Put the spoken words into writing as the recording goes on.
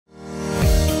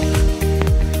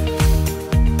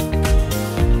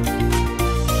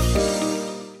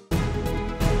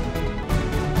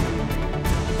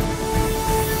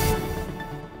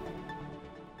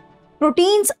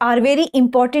proteins are very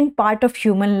important part of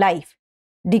human life.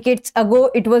 Decades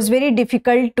ago, it was very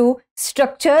difficult to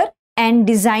structure and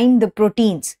design the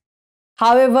proteins.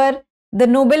 However, the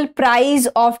Nobel Prize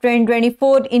of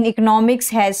 2024 in economics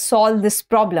has solved this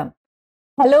problem.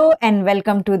 Hello and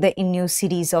welcome to the InNews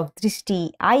series of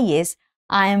Drishti IAS.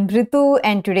 I am Ritu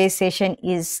and today's session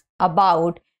is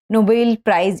about Nobel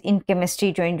Prize in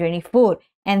Chemistry 2024,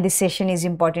 and this session is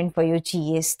important for your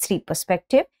GS 3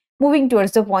 perspective. Moving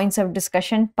towards the points of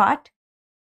discussion part.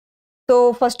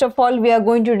 So first of all, we are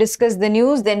going to discuss the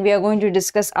news, then we are going to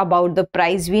discuss about the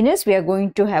prize winners. We are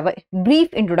going to have a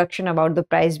brief introduction about the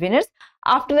prize winners.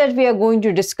 After that, we are going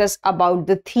to discuss about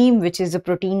the theme, which is the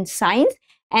protein science,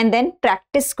 and then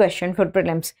practice question for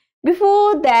prelims.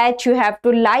 Before that, you have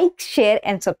to like, share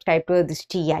and subscribe to this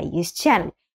TIAS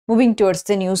channel. Moving towards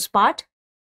the news part.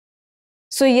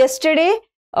 So yesterday,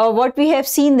 what we have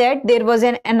seen that there was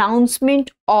an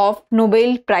announcement of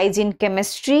Nobel Prize in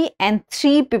Chemistry and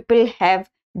 3 people have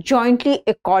jointly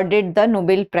accorded the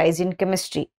Nobel Prize in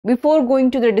Chemistry. Before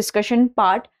going to the discussion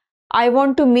part, I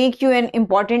want to make you an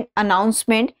important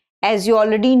announcement. As you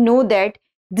already know that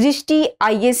Drishti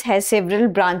IAS has several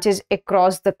branches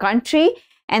across the country,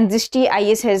 and Drishti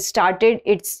IAS has started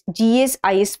its GS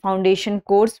Foundation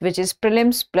course, which is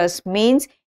prelims plus mains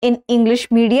in English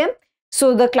medium.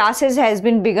 So the classes has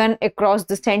been begun across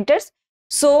the centers.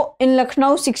 So in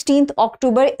Lucknow, 16th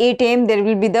October, 8 AM, there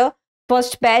will be the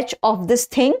first batch of this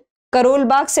thing. Karol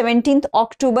Bagh, 17th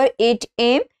October, 8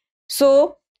 AM.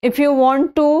 So if you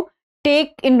want to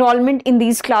take enrollment in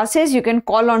these classes, you can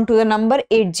call on to the number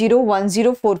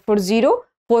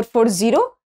 8010440440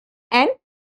 and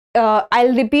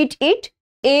I'll repeat it,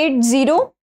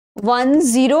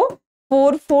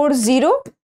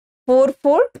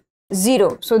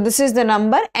 8010440440. So this is the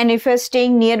number, and if you're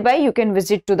staying nearby, you can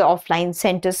visit to the offline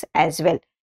centers as well.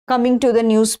 Coming to the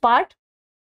news part.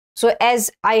 So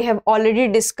as I have already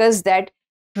discussed that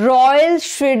Royal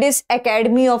Swedish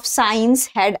Academy of Science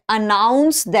had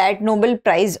announced that Nobel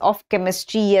Prize of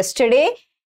Chemistry yesterday,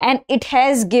 and it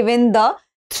has given the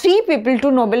 3 people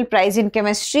to Nobel Prize in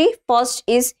Chemistry. First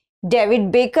is David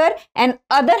Baker and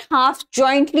other half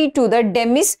jointly to the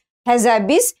Demis,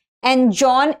 Hassabis and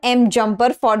John M.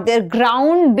 Jumper for their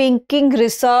groundbreaking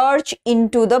research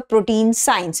into the protein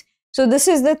science. So this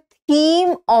is the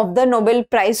theme of the Nobel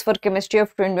Prize for Chemistry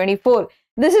of 2024.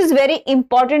 This is very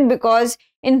important because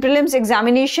in prelims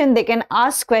examination, they can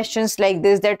ask questions like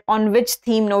this, that on which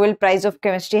theme Nobel Prize of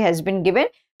Chemistry has been given.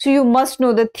 So you must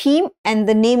know the theme and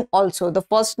the name also. The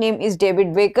first name is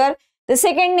David Baker. The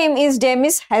second name is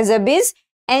Demis, Hassabis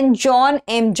and John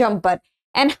M. Jumper.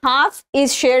 And half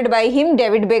is shared by him,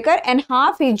 David Baker, and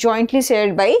half is jointly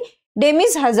shared by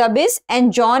Demis, Hassabis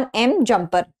and John M.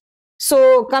 Jumper.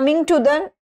 So coming to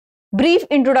the brief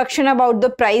introduction about the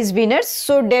prize winners.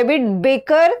 So David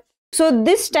Baker, so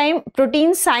this time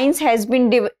protein science has been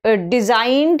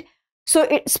designed. So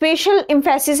special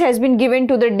emphasis has been given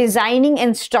to the designing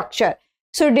and structure.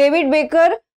 So David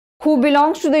Baker, who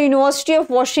belongs to the University of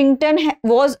Washington,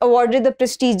 was awarded the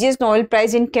prestigious Nobel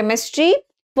Prize in Chemistry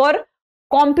for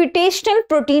computational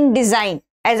protein design.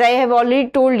 As I have already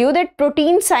told you that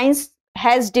protein science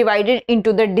has divided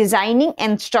into the designing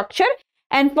and structure,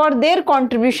 and for their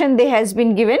contribution they has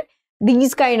been given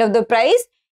these kind of the prize,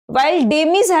 while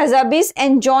Demis, Hassabis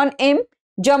and John M.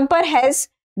 Jumper has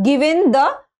given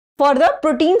the for the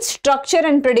protein structure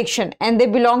and prediction, and they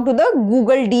belong to the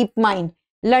Google DeepMind,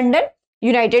 London,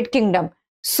 United Kingdom.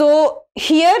 So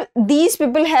here these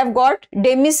people have got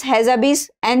Demis,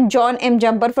 Hassabis and John M.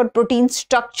 Jumper for protein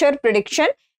structure prediction,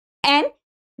 and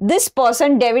this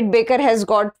person David Baker has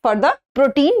got for the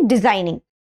protein designing.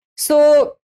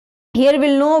 So here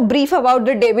we'll know brief about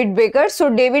the David Baker.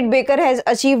 So David Baker has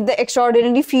achieved the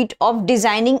extraordinary feat of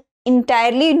designing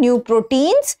entirely new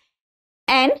proteins,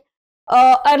 and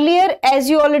earlier, as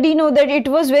you already know, that it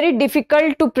was very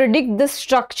difficult to predict the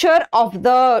structure of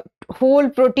the whole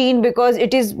protein because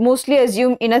it is mostly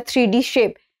assumed in a 3D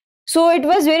shape. So it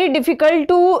was very difficult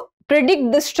to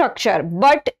predict the structure,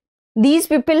 but these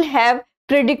people have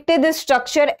predicted the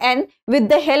structure, and with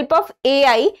the help of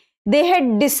AI, they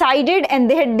had decided and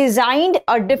they had designed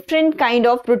a different kind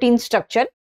of protein structure.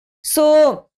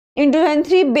 So in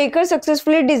 2003, Baker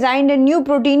successfully designed a new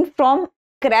protein from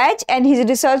scratch, and his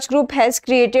research group has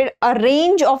created a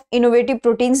range of innovative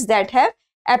proteins that have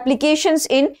applications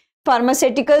in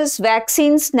pharmaceuticals,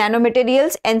 vaccines,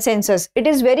 nanomaterials and sensors. It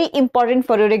is very important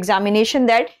for your examination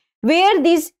that where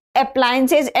these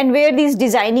appliances and where these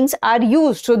designings are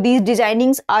used. So these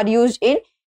designings are used in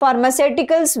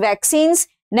pharmaceuticals, vaccines,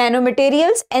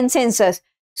 nanomaterials and sensors.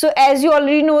 So as you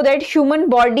already know that human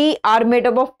body are made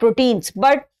up of proteins,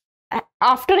 but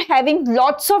after having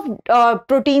lots of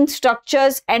protein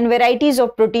structures and varieties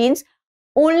of proteins,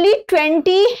 only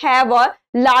 20 have a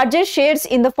larger shares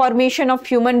in the formation of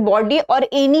human body or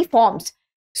any forms.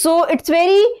 So it's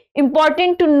very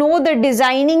important to know the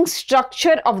designing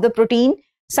structure of the protein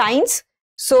science.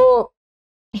 So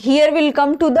here we'll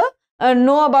come to the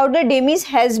know about the Demis,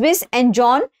 Hassabis and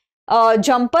John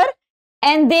Jumper,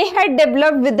 and they had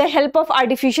developed with the help of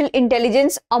artificial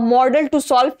intelligence a model to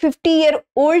solve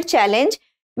 50-year-old challenge,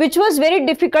 which was very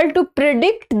difficult to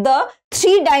predict the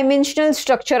three-dimensional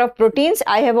structure of proteins.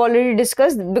 I have already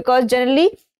discussed, because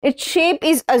generally its shape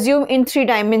is assumed in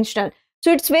three-dimensional.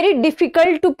 So it's very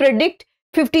difficult to predict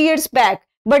 50 years back.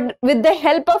 But with the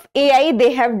help of AI,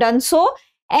 they have done so.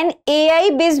 An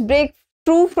AI-based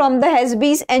breakthrough from the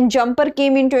Hassabis and Jumper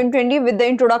came in 2020 with the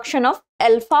introduction of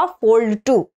AlphaFold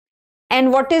 2.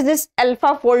 And what is this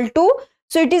AlphaFold 2?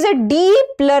 So it is a deep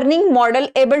learning model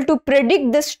able to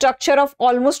predict the structure of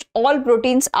almost all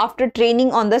proteins after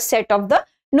training on the set of the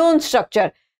known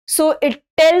structure. So it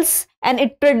tells and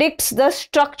it predicts the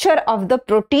structure of the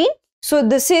protein. So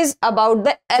this is about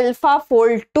the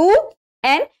AlphaFold 2,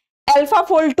 and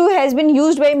AlphaFold 2 has been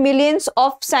used by millions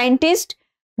of scientists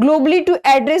globally to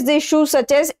address the issues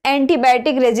such as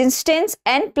antibiotic resistance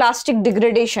and plastic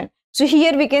degradation. So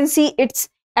here we can see its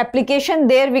application.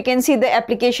 There we can see the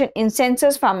application in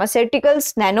sensors,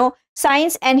 pharmaceuticals,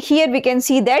 nanoscience, and here we can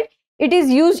see that it is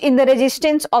used in the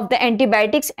resistance of the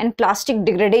antibiotics and plastic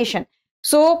degradation.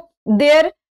 So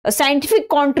their scientific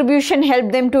contribution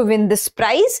helped them to win this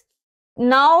prize.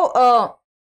 Now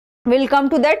we'll come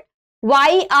to that.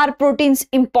 Why are proteins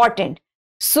important?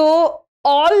 So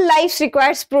all life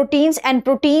requires proteins, and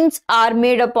proteins are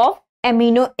made up of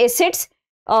amino acids.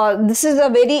 This is a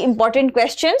very important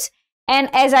question. And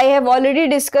as I have already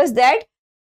discussed that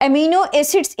amino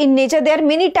acids in nature, there are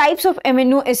many types of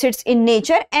amino acids in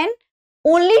nature, and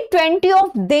only 20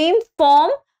 of them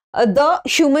form the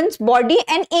human's body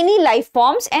and any life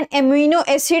forms. And amino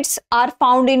acids are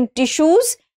found in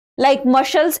tissues like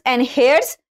muscles and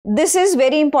hairs. This is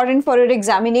very important for your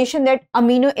examination, that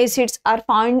amino acids are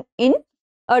found in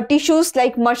tissues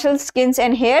like muscles, skins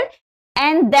and hair,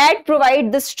 and that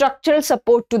provide the structural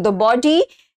support to the body.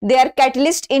 They are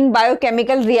catalysts in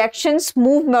biochemical reactions,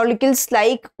 move molecules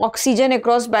like oxygen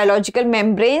across biological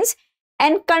membranes,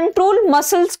 and control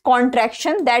muscles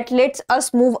contraction that lets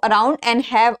us move around and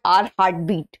have our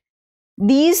heartbeat.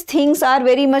 These things are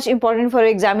very much important for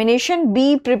examination.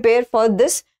 Be prepared for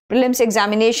this prelims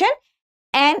examination,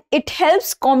 and it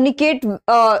helps communicate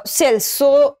cells.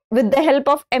 So with the help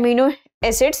of amino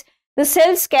acids, the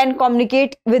cells can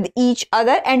communicate with each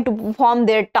other and to perform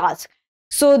their task.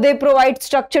 So they provide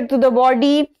structure to the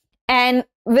body, and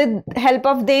with help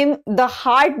of them, the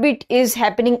heartbeat is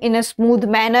happening in a smooth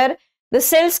manner. The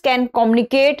cells can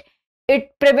communicate.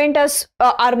 It prevents us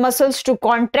our muscles to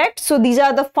contract. So these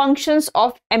are the functions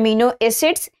of amino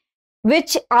acids,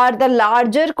 which are the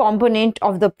larger component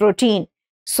of the protein.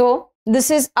 So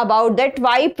this is about that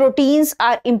why proteins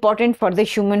are important for the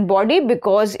human body,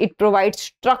 because it provides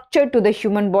structure to the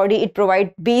human body, it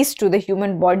provides base to the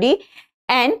human body,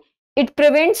 and it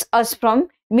prevents us from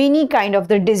many kind of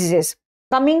the diseases.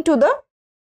 Coming to the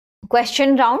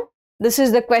question round, this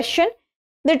is the question.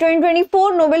 The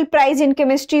 2024 Nobel Prize in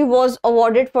Chemistry was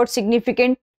awarded for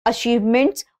significant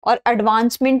achievements or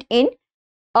advancement in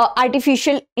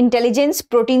artificial intelligence,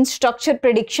 protein structure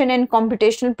prediction and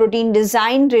computational protein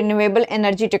design, renewable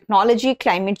energy technology,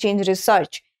 climate change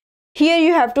research. Here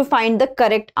you have to find the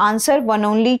correct answer. 1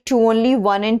 only, 2 only,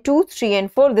 1 and 2, 3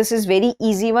 and 4. This is very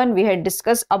easy one. We had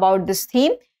discussed about this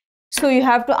theme. So you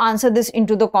have to answer this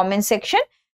into the comment section.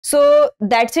 So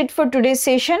that's it for today's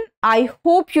session. I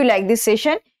hope you like this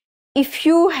session. If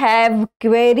you have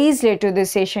queries related to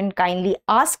this session, kindly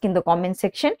ask in the comment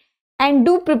section, and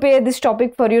do prepare this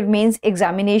topic for your mains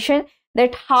examination,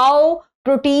 that how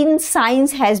protein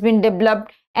science has been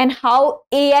developed and how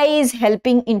AI is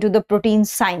helping into the protein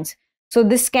science. So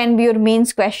this can be your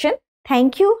mains question.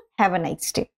 Thank you. Have a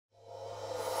nice day.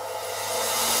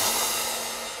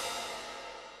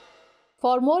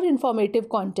 For more informative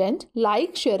content,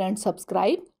 like, share and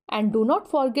subscribe, and do not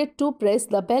forget to press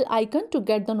the bell icon to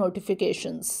get the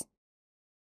notifications.